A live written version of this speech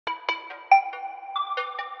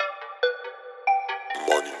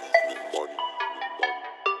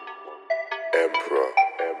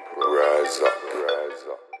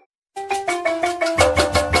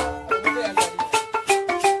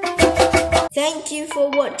Thank you for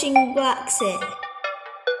watching BlaXit.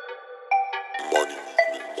 Money,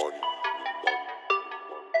 money,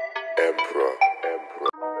 Emperor.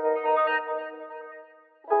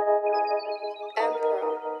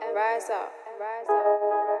 Emperor, rise up, rise up,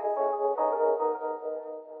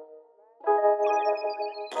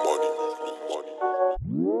 Money.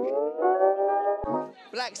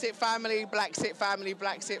 BlaXit family, BlaXit family,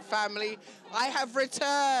 BlaXit family. I have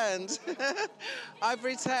returned. I've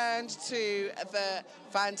returned to the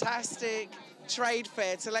fantastic trade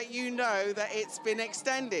fair to let you know that it's been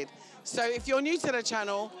extended. So if you're new to the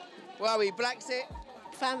channel, where are we? BlaXit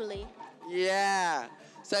Family. Yeah.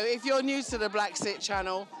 So if you're new to the BlaXit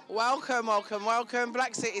channel, welcome, welcome, welcome.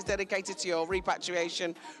 BlaXit is dedicated to your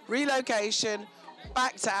repatriation, relocation,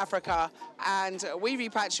 back to Africa, and we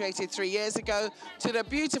repatriated 3 years ago to the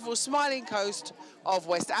beautiful smiling coast of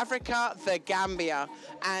West Africa, the Gambia.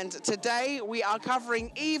 And today we are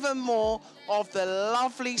covering even more of the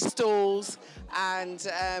lovely stalls and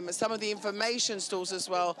some of the information stalls as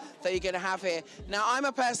well that you're going to have here. Now, I'm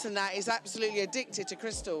a person that is absolutely addicted to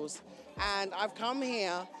crystals, and I've come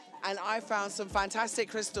here and I found some fantastic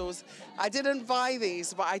crystals. I didn't buy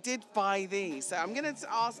these, but I did buy these. So I'm going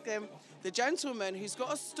to ask him, the gentleman who's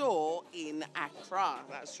got a store in Accra,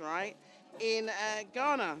 that's right, in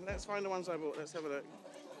Ghana. Let's find the ones I bought. Let's have a look.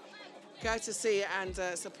 Courtesy and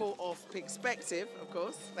support of PIXPECTIV, of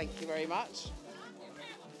course. Thank you very much.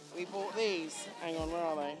 We bought these. Hang on, where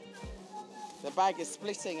are they? The bag is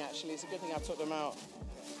splitting, actually. It's a good thing I took them out.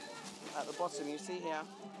 At the bottom, you see here.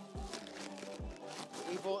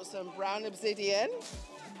 We bought some brown obsidian.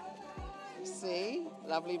 You see,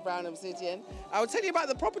 lovely brown obsidian. I will tell you about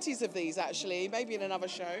the properties of these, actually, maybe in another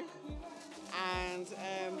show. And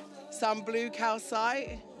some blue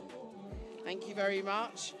calcite. Thank you very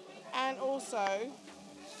much. And also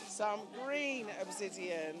some green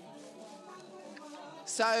obsidian.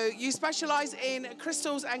 So you specialize in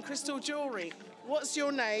crystals and crystal jewelry. What's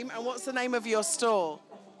your name and what's the name of your store?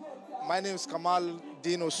 My name is Kamal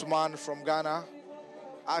Din Usman from Ghana,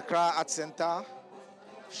 Accra Art Center,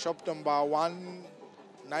 shop number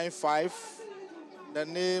 195. The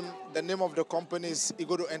name of the company is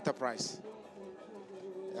Igodo Enterprise.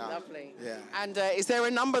 Yeah. Lovely. Yeah. And is there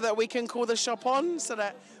a number that we can call the shop on so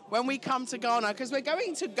that when we come to Ghana, because we're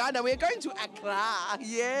going to Ghana, we're going to Accra,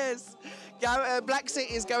 yes. BlaXit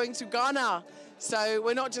is going to Ghana. So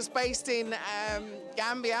we're not just based in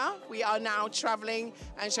Gambia, we are now traveling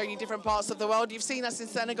and showing you different parts of the world. You've seen us in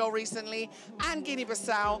Senegal recently and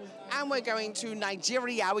Guinea-Bissau, and we're going to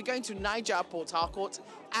Nigeria, we're going to Niger, Port Harcourt,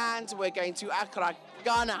 and we're going to Accra,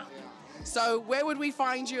 Ghana. So where would we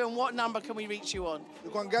find you and what number can we reach you on? You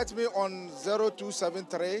can get me on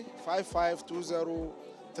 0273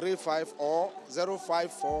 552035 or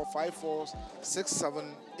 054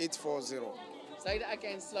 5467840. Say that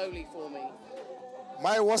again slowly for me.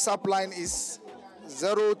 My WhatsApp line is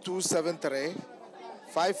 0273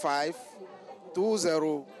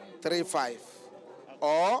 552035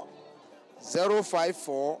 or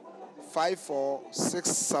 054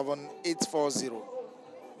 5467840.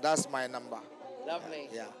 That's my number. Lovely.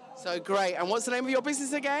 Yeah. So great. And what's the name of your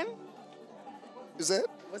business again? Is it?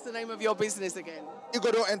 What's the name of your business again?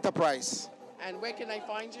 Igodo Enterprise. And where can they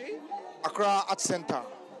find you? Accra Art Center.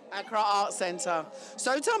 Accra Art Center.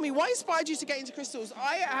 So tell me, what inspired you to get into crystals?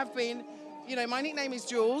 I have been, you know, my nickname is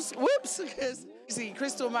Jules. Whoops, because you see,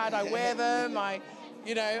 crystal mad. I wear them. I've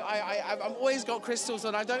always got crystals,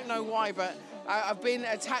 and I don't know why, but I've been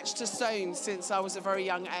attached to stones since I was a very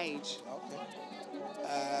young age. Okay.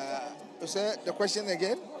 The question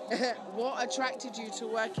again? What attracted you to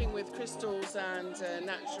working with crystals and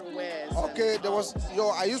natural wares? Okay,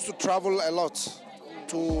 I used to travel a lot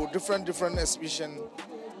to different exhibitions.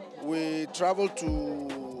 We traveled to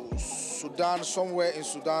Sudan, somewhere in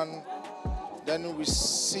Sudan. Then we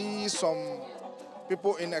see some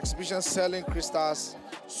people in exhibitions selling crystals.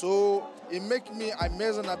 So it makes me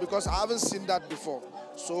amazing because I haven't seen that before.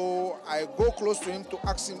 So I go close to him to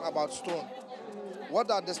ask him about stone. What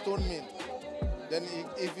does the stone mean? Then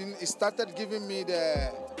he started giving me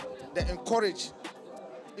the encourage.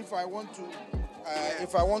 If I want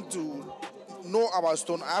to know about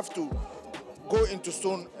stone, I have to go into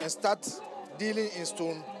stone and start dealing in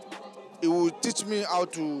stone. It will teach me how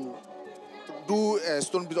to do a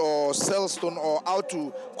stone bit or sell stone or how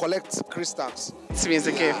to collect crystals. To me as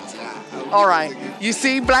a gift. All right. You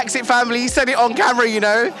see, BlaXit family, you said it on camera, you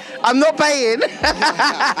know. I'm not paying.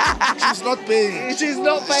 She's not paying. She's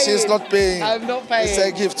not paying. She's not paying. I'm not paying. It's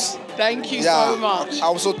a gift. Thank you so much. I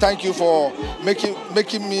also thank you for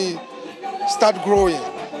making me start growing.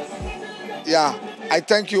 Yeah, I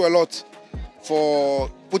thank you a lot for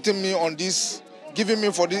putting me on this, giving me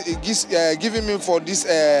for this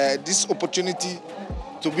opportunity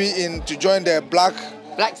to join the Bla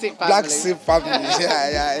Xit Family. Bla Xit Family.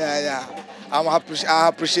 Yeah. I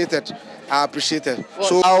appreciate it.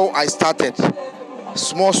 So how I started,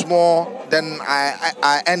 small. Then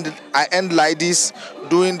I end like this,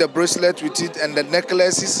 doing the bracelet with it and the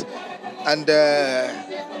necklaces and the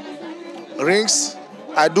rings.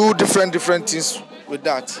 I do different things with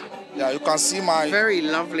that. Yeah, you can see my. Very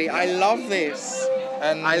lovely. I love this.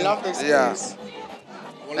 And I love this. Yeah. Piece.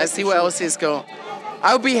 Let's see what else he's got.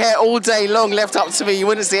 I'll be here all day long, left up to me. You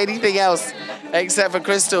wouldn't see anything else except for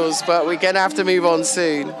crystals, but we're gonna have to move on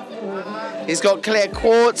soon. He's got clear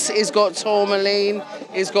quartz, he's got tourmaline,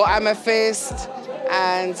 he's got amethyst,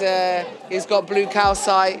 and he's got blue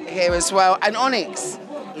calcite here as well, and onyx.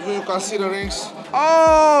 You can see the rings.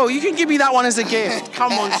 Oh, you can give me that one as a gift.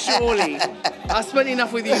 Come on, surely. I've spent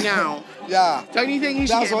enough with you now. Yeah. Don't you think you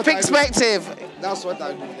should get PIXPECTIV? That's what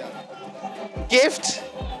I do, yeah. Gift?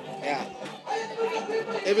 Yeah.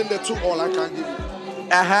 Even the 2 all I can give you.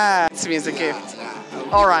 Aha, to me as a gift.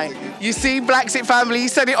 All right. You see, Bla Xit Family, you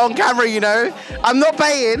said it on camera, you know. I'm not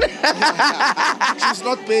paying. She's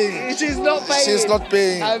not paying. She's not paying. She's not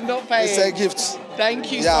paying. I'm not paying. It's a gift.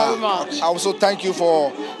 Thank you so much. I also thank you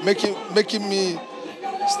for making me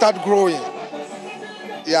start growing.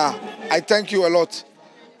 Yeah, I thank you a lot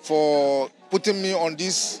for putting me on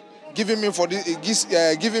this, giving me for this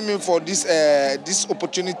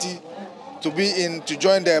opportunity to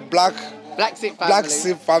join the Bla Xit Family. Bla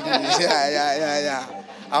Xit Family. Yeah.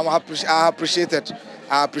 I appreciate it.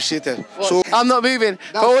 Well, So I'm not moving.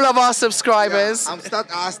 For all of our subscribers. Yeah,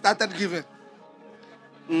 I started giving.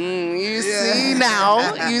 You see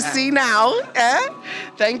now. Eh?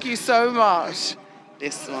 Thank you so much.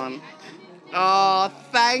 This one. Oh,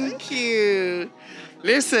 thank you.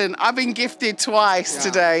 Listen, I've been gifted twice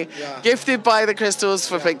today. Yeah. Gifted by the crystals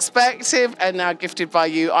for PIXPECTIV and now gifted by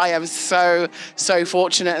you. I am so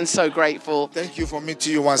fortunate and so grateful. Thank you for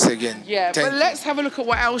meeting you once again. Yeah, Thank but you. let's have a look at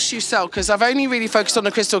what else you sell, because I've only really focused on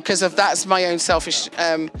the crystal because of that's my own selfish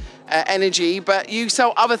energy, but you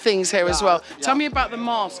sell other things here as well. Tell me about the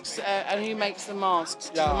masks and who makes the masks.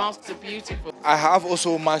 The masks are beautiful. I have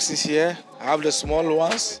also masks here. I have the small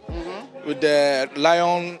ones with the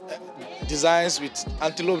lion designs, with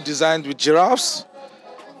antelope designs, with giraffes.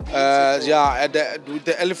 With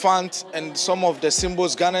the elephant and some of the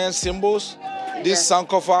symbols, Ghanaian symbols. This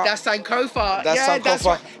Sankofa. That's Sankofa. That's Sankofa. That's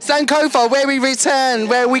right. Sankofa, where we return,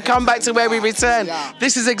 where we come back to where we return. Yeah.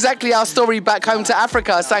 This is exactly our story back home to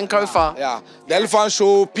Africa, Sankofa. Yeah. The elephant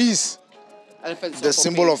show peace. Elephants The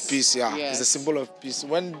symbol peace. of peace, yeah. Yes. It's the symbol of peace.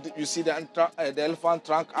 When you see the elephant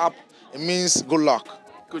trunk up, it means good luck.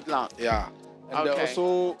 Good luck. Yeah. And Okay.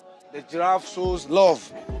 also, the giraffe shows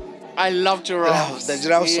love. I love giraffes. The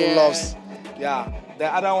giraffe shows loves. Yeah. The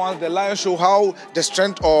other ones, the lion show how the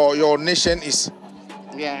strength of your nation is.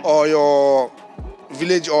 Yeah. Or your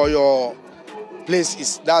village or your place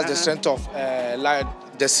is. That's the strength of lion.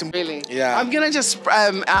 The symbol. Really? Yeah. I'm going to just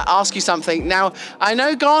ask you something. Now, I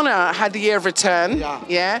know Ghana had the year of return,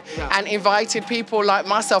 and invited people like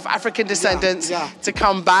myself, African descendants, to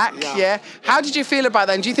come back, How did you feel about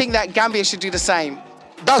that? And do you think that Gambia should do the same?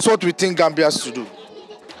 That's what we think Gambia has to do.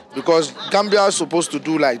 Because Gambia is supposed to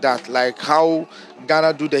do like that, like how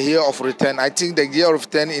Ghana do the year of return. I think the year of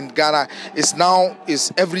return in Ghana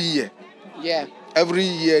is every year. Yeah. Every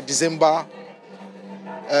year, December,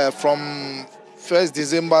 from 1st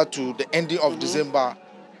December to the ending of December,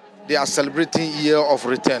 they are celebrating year of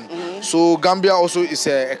return. So Gambia also is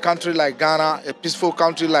a country like Ghana, a peaceful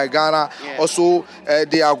country like Ghana. Yeah. Also,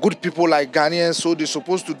 they are good people like Ghanaians, so they're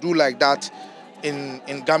supposed to do like that in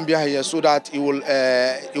Gambia here, so that it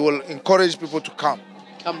will encourage people to come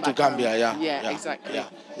Come to back Gambia. home. Yeah, Exactly. yeah.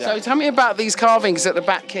 So tell me about these carvings at the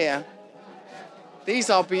back here. These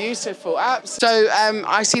are beautiful. So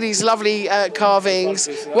I see these lovely carvings.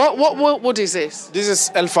 What is this? This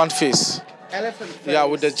is elephant face. Elephant face. Yeah,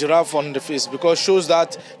 with the giraffe on the face, because shows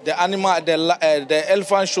that the animal, the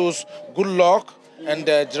elephant shows good luck, and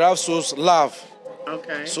the giraffe shows love.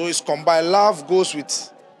 Okay. So it's combined. Love goes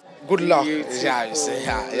with good luck. Beautiful. Yeah, you see,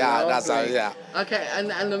 that's how. Lovely. Yeah. Okay,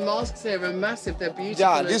 and the masks here are massive. They're beautiful.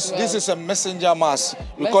 Yeah, as well. this is a messenger mask.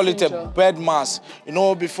 We call it a Messenger. bird mask. You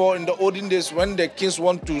know, before in the olden days, when the kings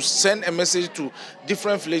want to send a message to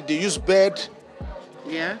different villages, they use bird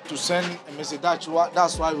Yeah. to send a message. That's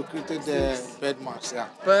why we created the bird mask. Yeah.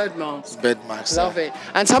 Bird masks. Bird mask. Love it.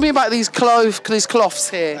 And tell me about these cloths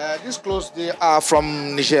here. These clothes, they are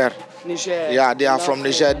from Niger. Niger. Yeah, they are from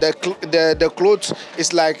Lovely. Niger. The clothes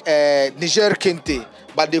is like Niger kente,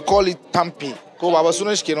 but they call it tampi.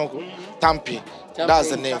 Tampi. That's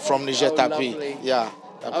the name from Niger, Oh, Tapi. lovely. Yeah.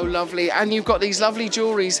 Oh, lovely. And you've got these lovely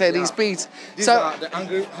jewelries here, these beads. These are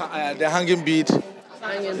the hanging bead.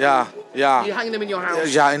 Hanging. Yeah, yeah. You hang them in your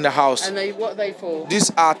house? Yeah, in the house. And what are they for?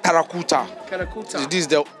 These are terracotta. Karakuta.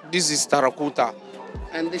 This is terracotta.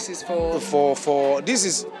 And this is for? This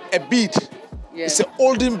is a bead. Yeah. It's an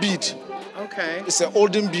olden bead. Okay. It's an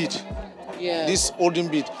olden bead. Yeah. This olden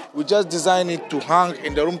bead. We just design it to hang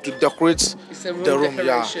in the room to decorate It's a room the room.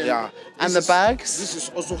 decoration. Yeah. And the bags? This is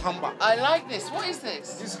also amber. I like this. What is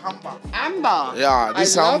this? This amber. Amber. Yeah,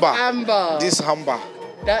 this I amber. love amber. This amber.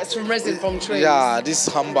 That's from resin from trees. Yeah, this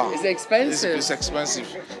amber. Is it expensive? It's expensive.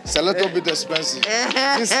 It's a little bit expensive.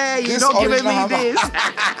 You're not giving me this.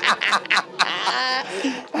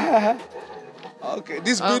 Okay,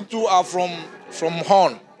 these beads too are from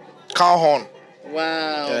horn, cow horn.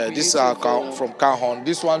 Wow. These are from cow horn.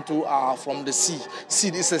 This one too are from the seed.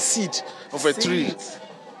 Seed is a seed of a tree. Seeds.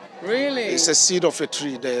 Really? It's a seed of a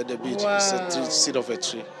tree. The bead. Wow. It's a seed of a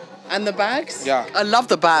tree. And the bags? Yeah. I love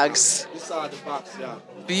the bags. These are the bags. Yeah.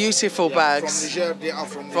 Beautiful bags. From Niger, they are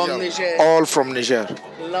from Niger. From Niger. All from Niger.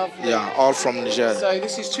 Lovely. Yeah, all from Niger. So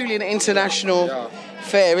this is truly an international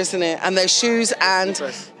fair, isn't it? And there's shoes and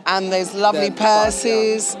there's lovely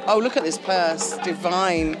purses. Oh, look at this purse.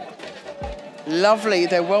 Divine. Lovely.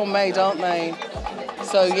 They're well made, aren't they?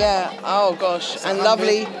 So yeah. Oh gosh. And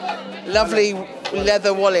lovely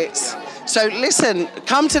leather wallets. So listen,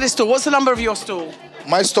 come to this store. What's the number of your store?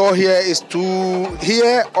 My store here is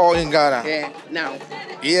here or in Ghana? Yeah. Now.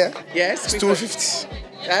 Here? Yes. It's 250.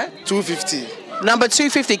 Huh? 250. Number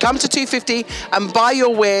 250. Come to 250 and buy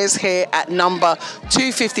your wares here at number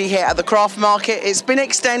 250 here at the Craft Market. It's been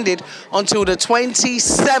extended until the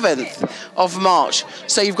 27th of March.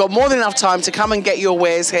 So you've got more than enough time to come and get your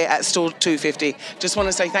wares here at store 250. Just want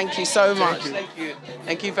to say thank you so much. Thank you.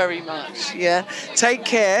 Thank you very much. Yeah. Take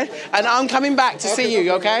care. And I'm coming back to see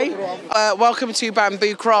you, okay? Welcome to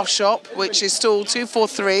Bamboo Craft Shop, which is stall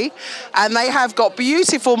 243. And they have got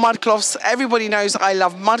beautiful mud cloths. Everybody knows I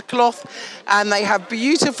love mud cloth. And they have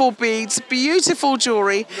beautiful beads, beautiful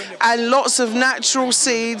jewellery, and lots of natural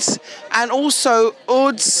seeds, and also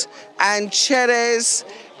ouds and cherries,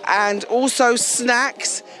 and also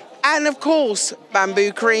snacks, and of course,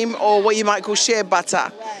 bamboo cream, or what you might call shea butter.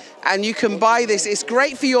 And you can buy this. It's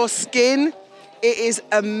great for your skin. It is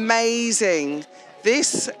amazing.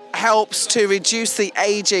 This helps to reduce the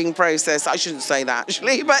aging process. I shouldn't say that,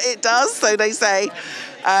 actually, but it does, so they say.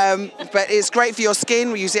 But it's great for your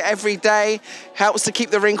skin. We use it every day. Helps to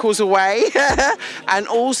keep the wrinkles away. And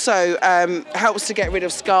also helps to get rid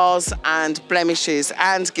of scars and blemishes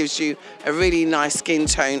and gives you a really nice skin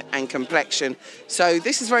tone and complexion. So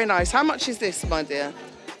this is very nice. How much is this, my dear?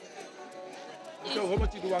 So how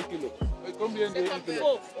much is 1 kilo?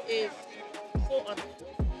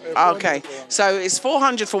 Okay, so it's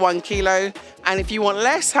 400 for 1 kilo. And if you want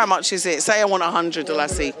less, how much is it? Say I want 100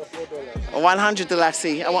 Dalasi. 100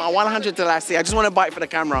 Dalasi. I want 100 Dalasi. I just want to bite for the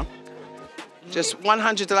camera. Just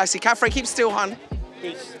 100 Dalasi. Caffrey, keep still, hon.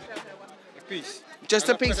 Piece. A piece. Just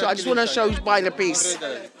a piece. So I just want to show buying a piece.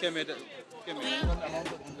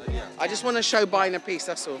 I just want to show buying a piece,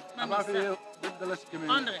 that's all.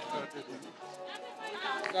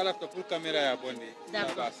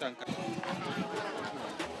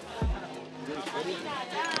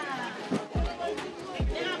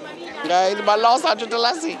 Yeah, my last 100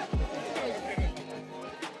 Dalasi.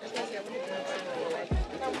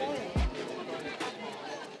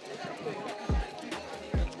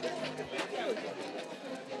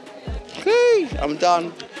 Okay, I'm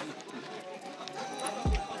done.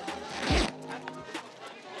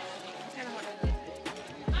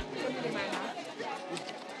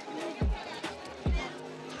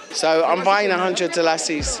 So I'm buying 100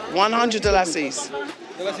 Dalasis. 100 Dalasis.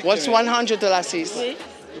 What's 100 Dalasis?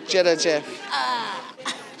 Jeddah Jeff.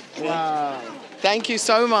 Wow. Thank you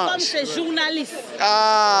so much. She's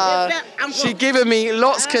given me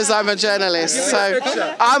lots because I'm a journalist. So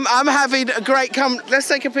I'm having a great Let's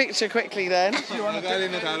take a picture quickly then.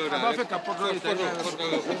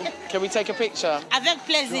 Can we take a picture? Avec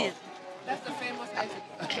plaisir.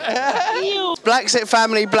 BlaXit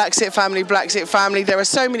Family, BlaXit Family, BlaXit Family. There are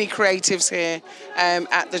so many creatives here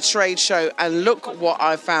at the trade show, and look what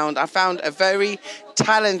I found. I found a very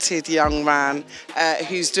talented young man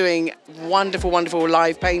who's doing wonderful, wonderful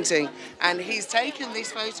live painting, and he's taken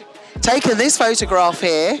this photograph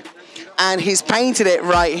here, and he's painted it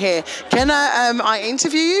right here. Can I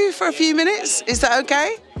interview you for a few minutes? Is that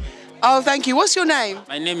okay? Oh, thank you. What's your name?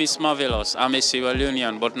 My name is Marvelous. I'm a Sierra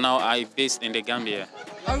Leonean, but now I'm based in the Gambia.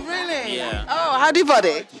 Oh, really? Yeah. Oh, how do you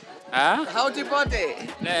body? Huh? How do you body?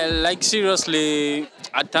 Like, seriously,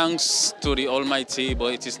 Thanks to the Almighty,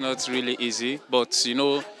 but it is not really easy. But you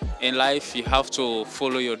know, in life you have to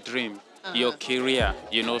follow your dream, your career.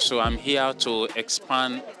 You know, so I'm here to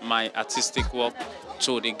expand my artistic work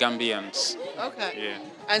to the Gambians. Okay. Yeah.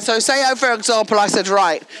 And so say, for example, I said,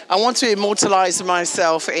 right, I want to immortalize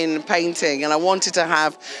myself in painting and I wanted to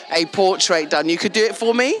have a portrait done. You could do it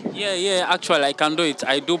for me? Yeah, actually I can do it.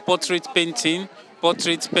 I do portrait painting,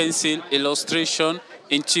 portrait pencil, illustration,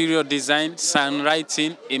 interior design,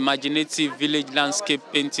 songwriting, imaginative village landscape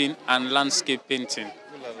painting, and landscape painting.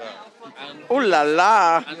 Oh la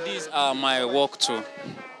la. And these are my work too.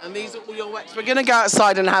 And these are all your works. We're going to go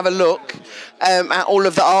outside and have a look at all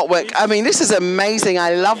of the artwork. I mean, this is amazing.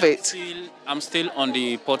 I love it. I'm still on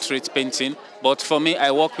the portrait painting, but for me, I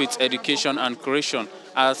work with education and creation.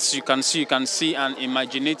 As you can see an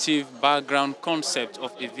imaginative background concept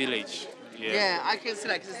of a village. Yeah, I can see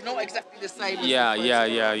that because it's not exactly the same. Yeah.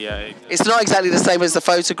 It's not exactly the same as the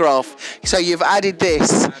photograph. So you've added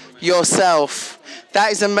this yourself.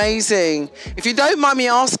 That is amazing. If you don't mind me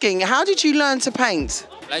asking, how did you learn to paint?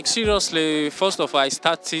 Like seriously, first of all, I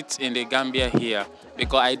started in the Gambia here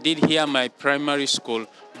because I did here my primary school.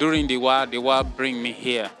 During the war bring me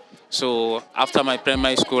here. So after my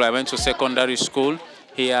primary school, I went to secondary school.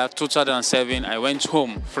 Here, 2007, I went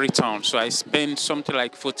home, Freetown. So I spent something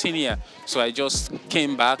like 14 years. So I just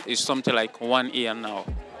came back. It's something like 1 year now.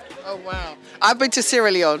 Oh, wow. I've been to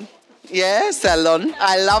Sierra Leone. Yeah, Ceylon.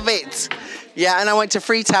 I love it. Yeah, and I went to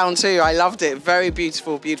Freetown too. I loved it. Very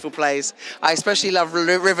beautiful, beautiful place. I especially love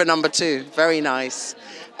River Number 2. Very nice.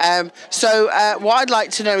 So what I'd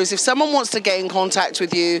like to know is if someone wants to get in contact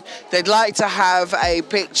with you, they'd like to have a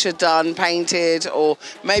picture done, painted, or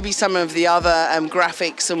maybe some of the other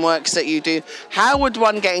graphics and works that you do, how would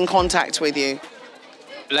one get in contact with you?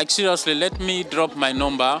 Like seriously, let me drop my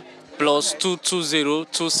number, +220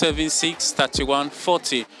 276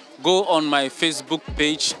 3140. Go on my Facebook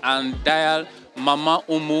page and dial Mama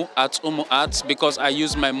Umu at Umu Art because I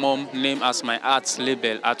use my mom name as my art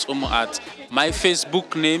label at Umu Art. My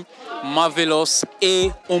Facebook name, Marvelous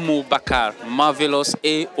A Umu Bakar. Marvelous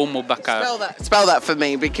A Umu Bakar. Spell that for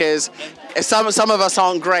me because some of us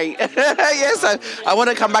aren't great. Yeah, so I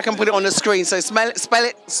want to come back and put it on the screen. So spell it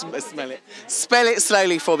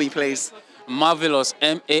slowly for me, please. Marvelous,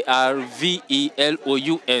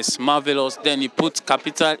 Marvelous, Marvelous. Then you put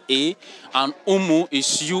capital A and Umu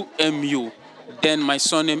is UMU. Then my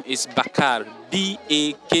surname is Bakar,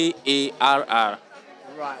 Bakarr.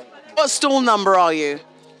 Right. What stall number are you?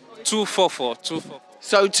 244.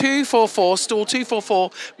 So 244, stall 244,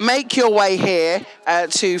 make your way here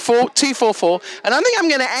to 244. And I think I'm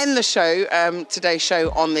going to end the show, today's show,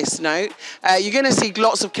 on this note. You're going to see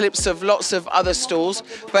lots of clips of lots of other stalls,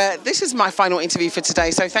 but this is my final interview for today.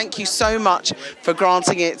 So thank you so much for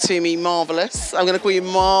granting it to me, Marvelous. I'm going to call you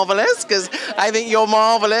Marvelous because I think you're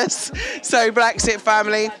marvelous. So Bla Xit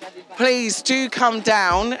family, please do come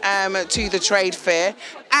down to the trade fair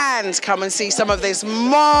and come and see some of this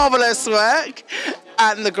marvellous work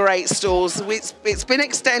and the great stalls. It's been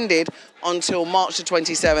extended until March the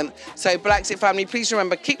 27th. So Bla Xit family, please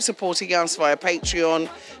remember, keep supporting us via Patreon,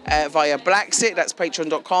 via BlaXit, that's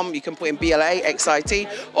patreon.com. You can put in BlaXit,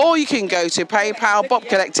 or you can go to PayPal,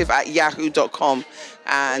 bobcollective@yahoo.com.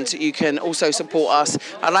 And you can also support us.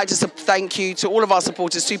 I'd like to thank you to all of our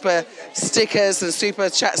supporters, super stickers and super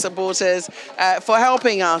chat supporters, for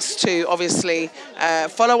helping us to obviously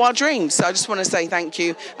follow our dreams. So I just want to say thank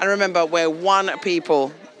you. And remember, we're one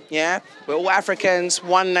people, yeah? We're all Africans,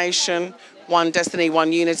 one nation, one destiny,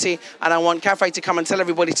 one unity. And I want Cafe to come and tell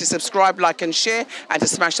everybody to subscribe, like and share, and to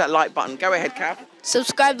smash that like button. Go ahead, Cafe.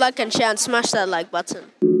 Subscribe, like, and share, and smash that like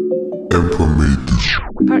button.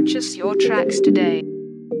 Purchase your tracks today.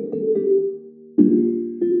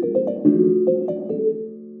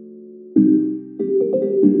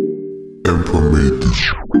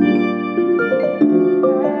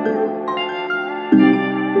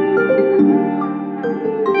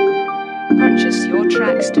 Purchase your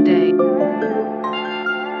tracks today.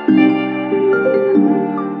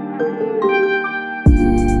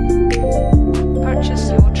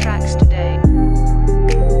 Purchase your tracks today.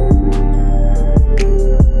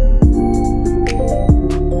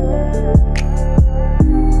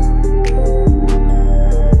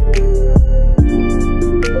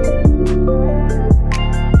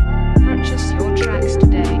 Purchase your tracks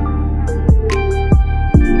today.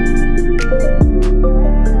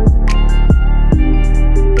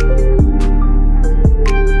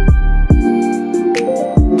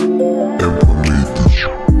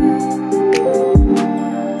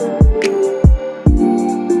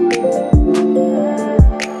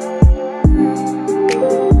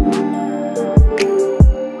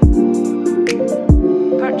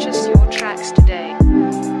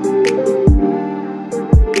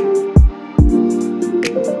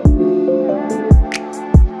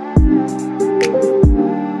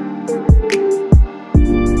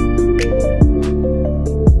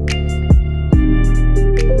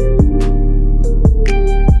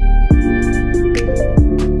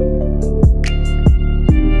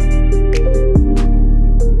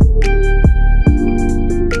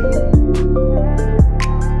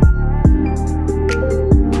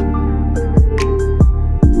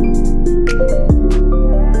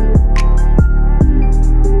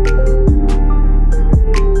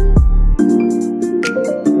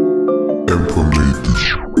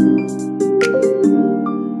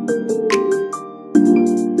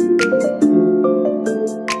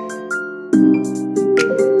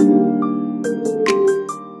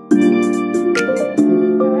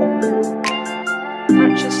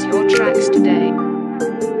 Purchase your tracks today.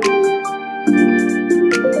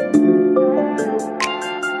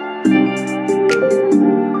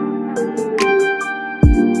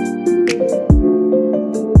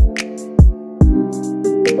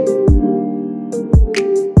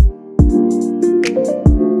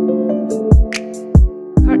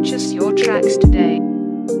 Purchase your tracks today.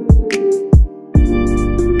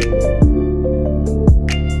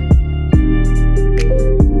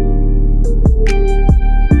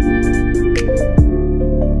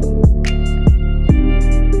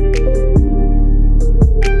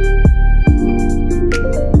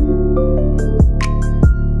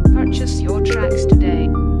 Purchase your tracks today.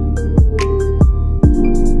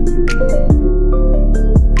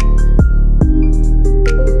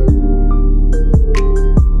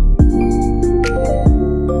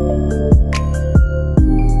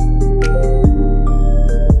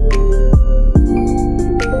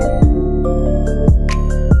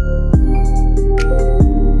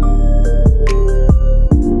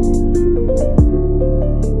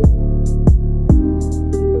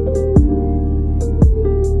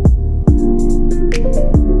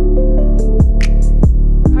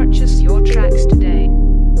 Purchase your tracks today.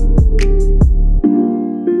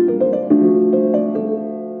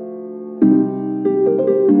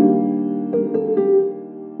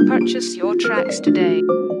 Purchase your tracks today.